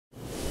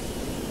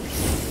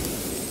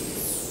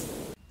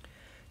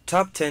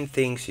Top 10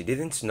 Things You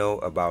Didn't Know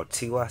About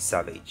Tiwa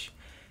Savage.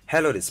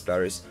 Hello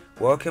explorers,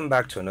 welcome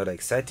back to another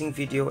exciting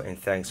video and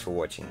thanks for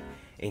watching.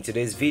 In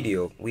today's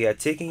video, we are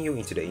taking you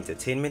into the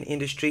entertainment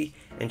industry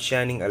and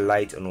shining a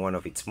light on one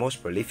of its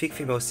most prolific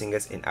female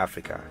singers in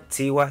Africa,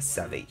 Tiwa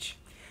Savage.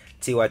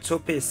 Tiwa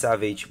Tope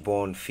Savage,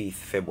 born 5th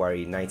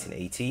February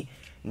 1980,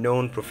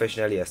 known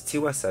professionally as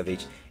Tiwa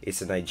Savage, is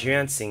a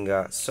Nigerian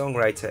singer,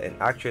 songwriter and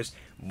actress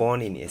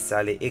born in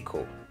Esale,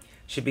 Eko.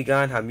 She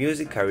began her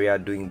music career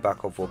doing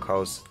backup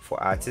vocals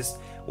for artists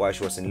while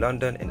she was in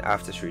London, and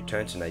after she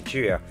returned to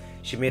Nigeria,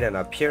 she made an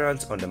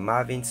appearance on the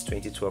Mavin's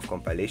 2012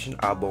 compilation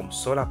album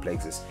Solar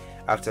Plexus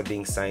after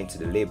being signed to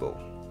the label.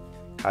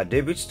 Her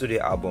debut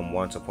studio album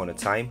Once Upon a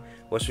Time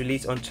was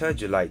released on 3rd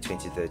July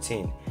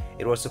 2013.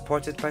 It was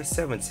supported by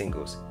 7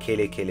 singles: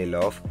 Kele Kele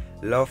Love,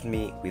 Love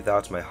Me,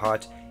 Without My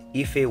Heart,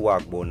 Ife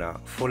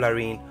Wagbona,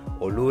 Folarin,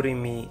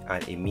 Olurimi,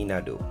 and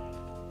Eminado.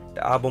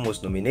 The album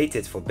was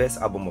nominated for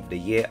Best Album of the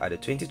Year at the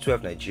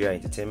 2012 Nigeria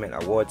Entertainment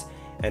Awards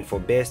and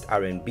for Best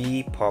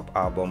R&B Pop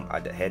Album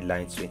at the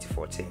Headlines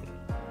 2014.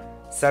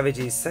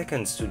 Savage's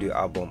second studio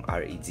album,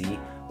 R.E.D.,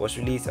 was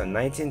released on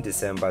 19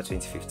 December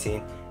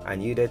 2015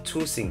 and yielded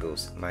 2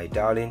 singles, My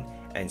Darling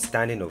and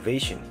Standing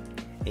Ovation.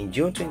 In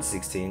June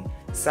 2016,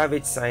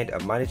 Savage signed a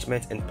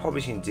management and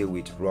publishing deal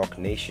with Rock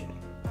Nation.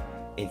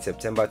 In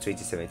September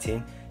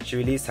 2017, she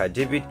released her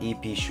debut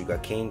EP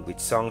Sugarcane with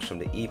songs from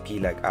the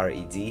EP like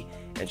R.E.D.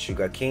 and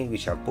Sugarcane,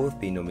 which have both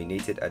been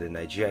nominated at the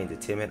Nigeria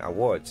Entertainment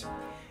Awards.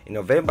 In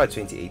November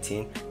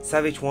 2018,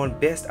 Savage won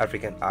Best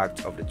African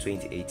Act of the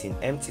 2018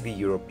 MTV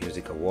Europe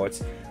Music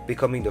Awards,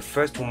 becoming the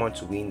first woman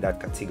to win that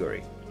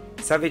category.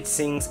 Savage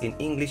sings in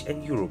English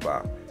and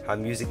Yoruba. Her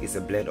music is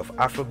a blend of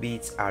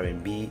Afrobeats,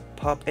 R&B,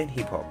 pop and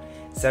hip-hop.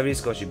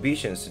 Savage's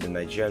contributions to the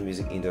Nigerian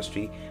music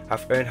industry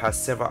have earned her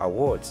several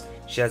awards.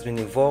 She has been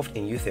involved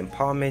in youth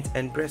empowerment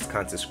and breast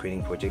cancer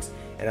screening projects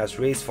and has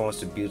raised funds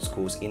to build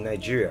schools in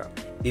Nigeria.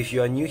 If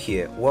you are new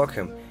here,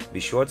 welcome. Be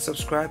sure to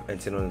subscribe and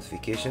turn on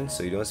notifications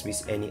so you don't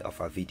miss any of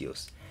our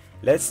videos.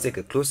 Let's take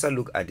a closer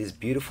look at this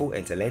beautiful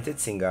and talented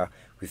singer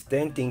with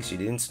 10 things you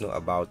didn't know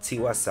about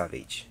Tiwa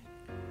Savage.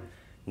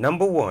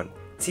 Number 1.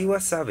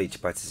 Tiwa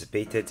Savage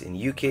participated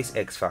in UK's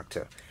X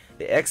Factor.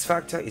 The X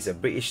Factor is a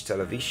British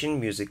television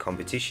music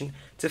competition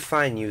to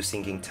find new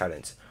singing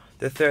talent.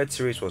 The third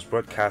series was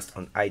broadcast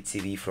on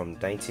ITV from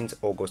 19th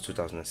August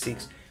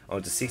 2006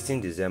 until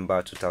 16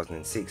 December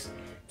 2006.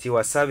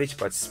 Tiwa Savage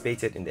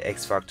participated in the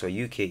X Factor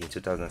UK in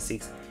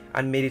 2006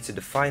 and made it to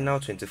the final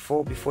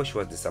 24 before she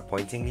was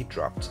disappointingly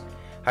dropped.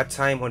 Her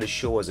time on the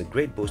show was a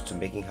great boost to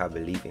making her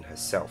believe in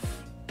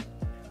herself.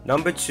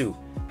 Number 2.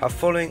 Her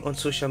following on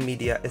social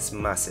media is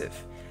massive.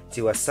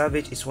 Tiwa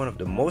Savage is one of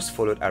the most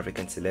followed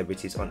African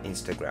celebrities on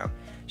Instagram.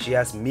 She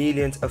has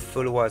millions of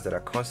followers that are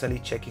constantly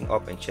checking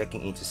up and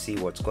checking in to see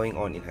what's going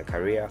on in her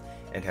career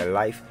and her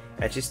life,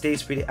 and she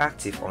stays pretty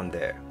active on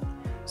there.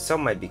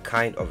 Some might be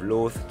kind of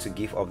loath to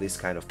give up this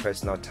kind of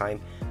personal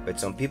time, but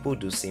some people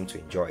do seem to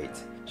enjoy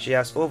it. She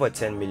has over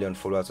 10 million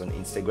followers on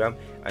Instagram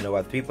and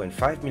over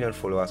 3.5 million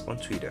followers on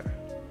Twitter.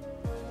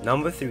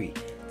 Number 3.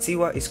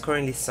 Tiwa is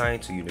currently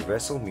signed to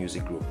Universal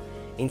Music Group.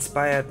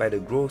 Inspired by the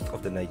growth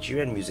of the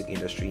Nigerian music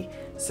industry,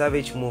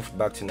 Savage moved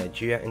back to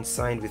Nigeria and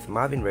signed with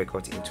Mavin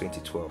Records in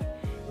 2012.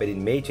 But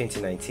in May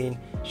 2019,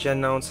 she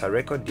announced her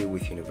record deal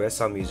with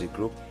Universal Music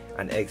Group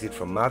and exit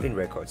from Mavin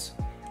Records.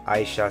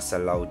 Aisha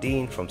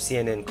Salaudeen from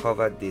CNN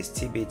covered this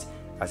tidbit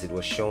as it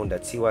was shown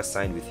that Tiwa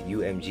signed with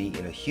UMG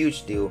in a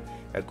huge deal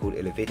that could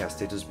elevate her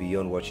status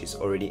beyond what she's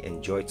already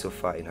enjoyed so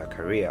far in her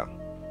career.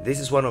 This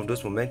is one of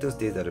those momentous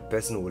days that a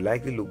person will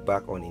likely look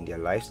back on in their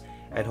lives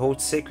and hold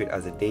sacred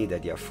as the day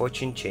that their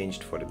fortune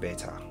changed for the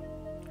better.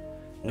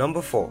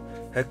 Number 4.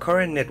 Her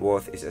current net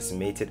worth is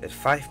estimated at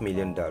 $5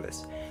 million.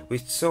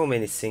 With so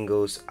many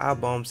singles,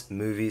 albums,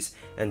 movies,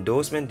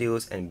 endorsement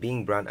deals, and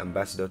being brand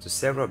ambassador to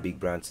several big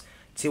brands,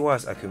 Tiwa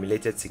has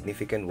accumulated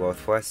significant wealth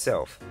for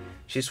herself.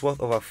 She's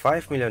worth over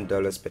 $5 million,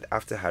 but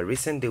after her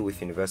recent deal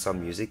with Universal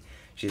Music,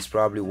 she's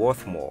probably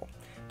worth more.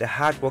 The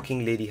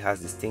hard-working lady has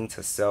distinguished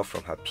herself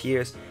from her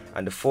peers,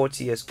 and the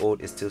 40-year-old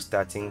is still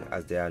starting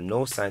as there are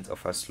no signs of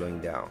her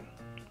slowing down.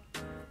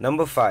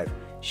 Number 5.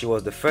 She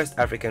was the first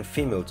African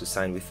female to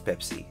sign with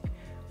Pepsi.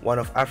 One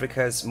of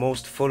Africa's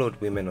most followed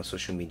women on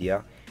social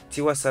media,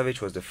 Tiwa Savage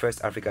was the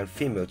first African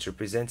female to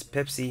represent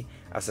Pepsi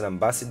as an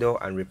ambassador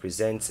and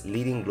represents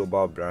leading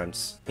global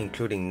brands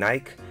including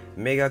Nike,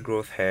 Mega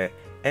Growth Hair,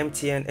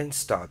 MTN and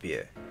Star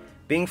Beer.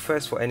 Being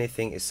first for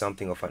anything is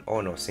something of an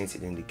honor since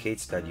it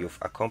indicates that you've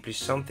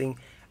accomplished something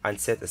and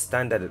set a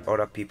standard that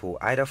other people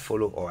either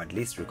follow or at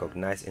least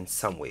recognize in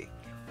some way.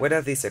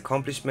 Whether this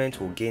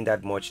accomplishment will gain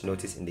that much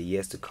notice in the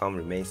years to come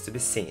remains to be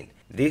seen.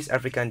 This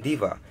African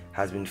diva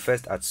has been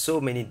first at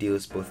so many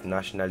deals both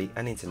nationally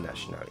and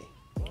internationally.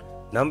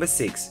 Number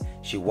 6.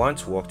 She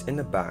once worked in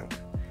a bank.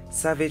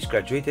 Savage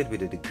graduated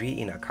with a degree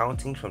in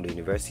accounting from the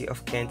University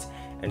of Kent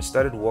and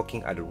started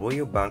working at the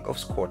Royal Bank of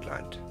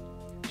Scotland.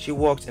 She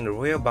worked in the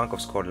Royal Bank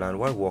of Scotland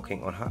while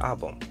working on her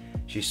album.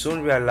 She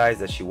soon realized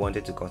that she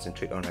wanted to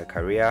concentrate on her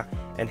career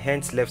and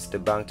hence left the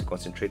bank to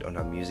concentrate on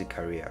her music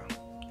career.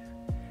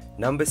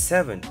 Number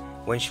 7.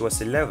 When she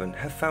was 11,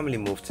 her family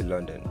moved to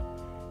London.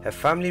 Her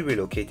family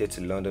relocated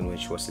to London when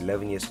she was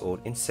 11 years old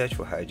in search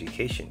for her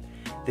education.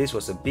 This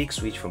was a big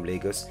switch from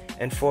Lagos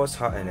and forced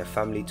her and her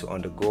family to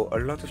undergo a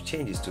lot of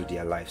changes to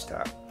their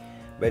lifestyle.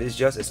 But it's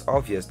just as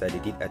obvious that they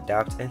did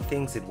adapt and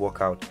things did work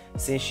out,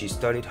 since she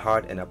studied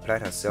hard and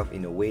applied herself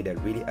in a way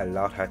that really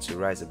allowed her to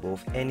rise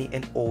above any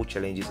and all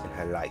challenges in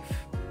her life.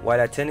 While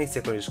attending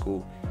secondary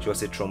school, she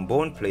was a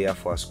trombone player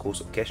for her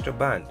school's orchestra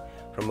band.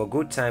 From a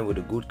good time with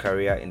a good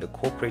career in the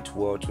corporate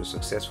world to a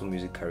successful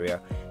music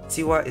career,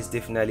 Tiwa is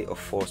definitely a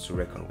force to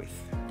reckon with.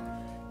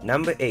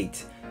 Number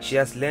 8. She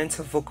has lent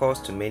her vocals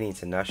to many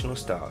international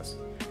stars.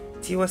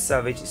 Tiwa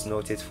Savage is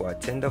noted for her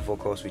tender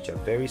vocals, which are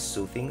very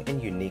soothing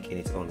and unique in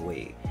its own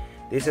way.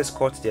 This has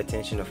caught the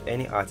attention of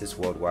any artist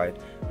worldwide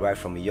right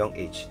from a young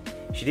age.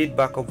 She did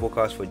backup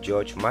vocals for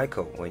George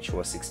Michael when she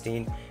was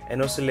 16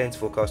 and also lent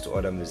vocals to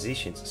other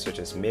musicians such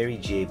as Mary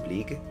J.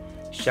 Blige,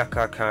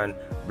 Shaka Khan,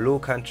 Blue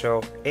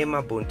Cantrell,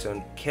 Emma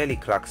Bunton, Kelly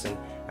Clarkson,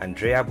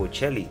 Andrea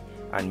Bocelli,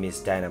 and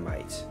Miss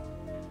Dynamite.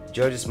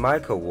 George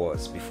Michael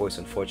was, before his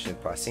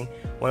unfortunate passing,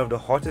 one of the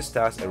hottest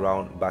stars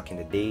around back in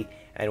the day,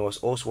 and was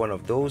also one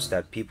of those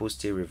that people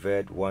still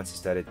revered once he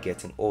started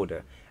getting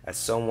older, as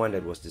someone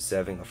that was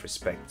deserving of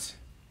respect.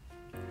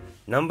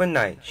 Number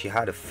 9. She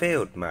had a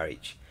failed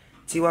marriage.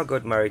 Tiwa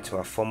got married to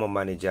her former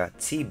manager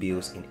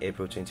T-Bills in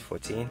April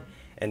 2014,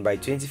 and by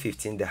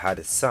 2015 they had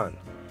a son.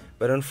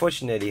 But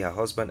unfortunately, her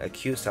husband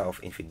accused her of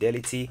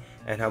infidelity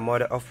and her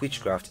mother of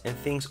witchcraft, and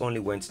things only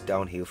went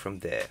downhill from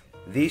there.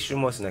 These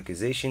rumors and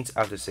accusations,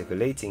 after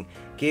circulating,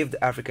 gave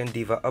the African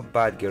diva a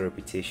bad girl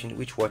reputation,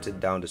 which watered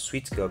down the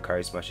sweet girl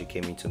charisma she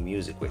came into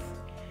music with.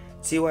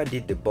 Tiwa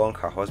did debunk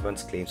her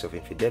husband's claims of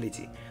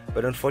infidelity,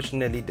 but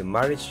unfortunately the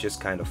marriage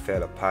just kind of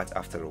fell apart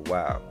after a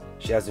while.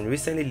 She has been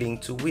recently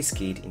linked to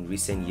Wizkid in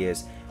recent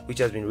years, which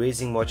has been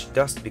raising much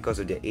dust because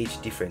of their age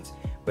difference,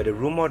 but the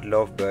rumored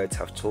lovebirds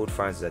have told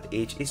fans that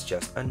age is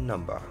just a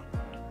number.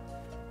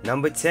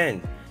 Number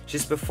 10.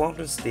 She's performed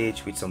on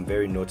stage with some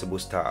very notable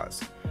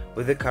stars.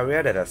 With a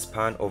career that has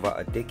spanned over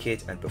a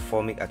decade and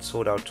performing at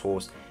sold-out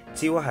tours,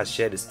 Tiwa has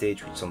shared the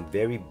stage with some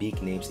very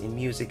big names in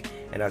music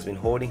and has been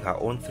holding her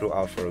own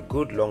throughout for a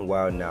good long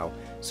while now,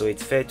 so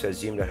it's fair to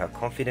assume that her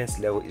confidence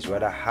level is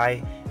rather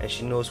high and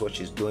she knows what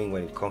she's doing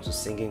when it comes to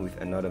singing with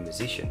another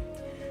musician.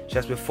 She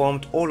has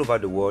performed all over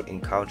the world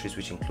in countries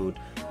which include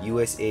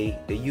USA,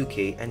 the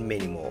UK, and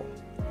many more.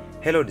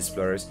 Hello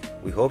Explorers,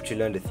 we hope you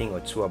learned a thing or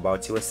two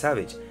about Tiwa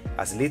Savage.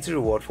 As a little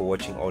reward for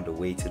watching all the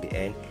way to the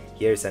end,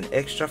 here is an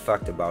extra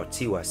fact about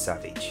Tiwa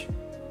Savage.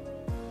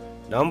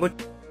 Number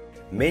 2.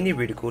 Many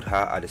ridiculed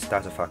her at the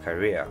start of her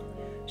career.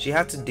 She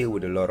had to deal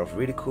with a lot of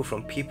ridicule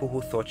from people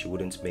who thought she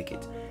wouldn't make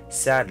it.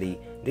 Sadly,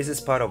 this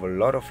is part of a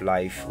lot of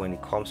life when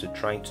it comes to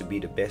trying to be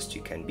the best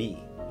you can be.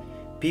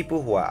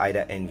 People who are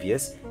either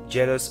envious,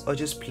 jealous, or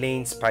just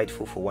plain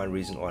spiteful for one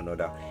reason or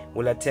another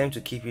will attempt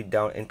to keep you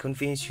down and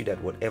convince you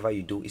that whatever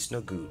you do is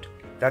no good.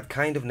 That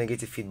kind of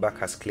negative feedback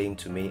has claimed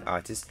to many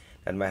artists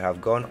that might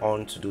have gone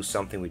on to do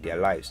something with their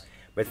lives.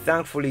 But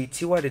thankfully,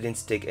 Tiwa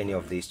didn't take any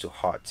of this to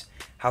heart.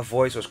 Her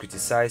voice was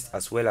criticized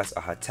as well as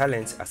her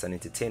talents as an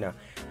entertainer,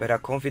 but her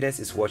confidence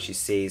is what she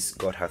says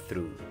got her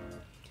through.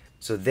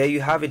 So there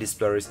you have it,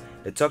 Explorers,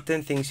 the top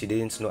 10 things you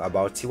didn't know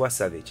about Tiwa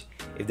Savage.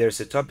 If there is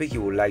a topic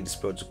you would like the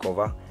Explorer to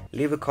cover,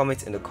 leave a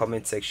comment in the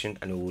comment section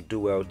and we will do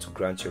well to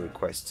grant your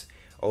request.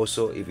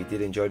 Also, if you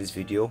did enjoy this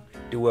video,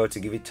 do well to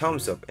give it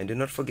thumbs up and do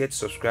not forget to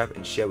subscribe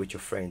and share with your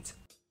friends.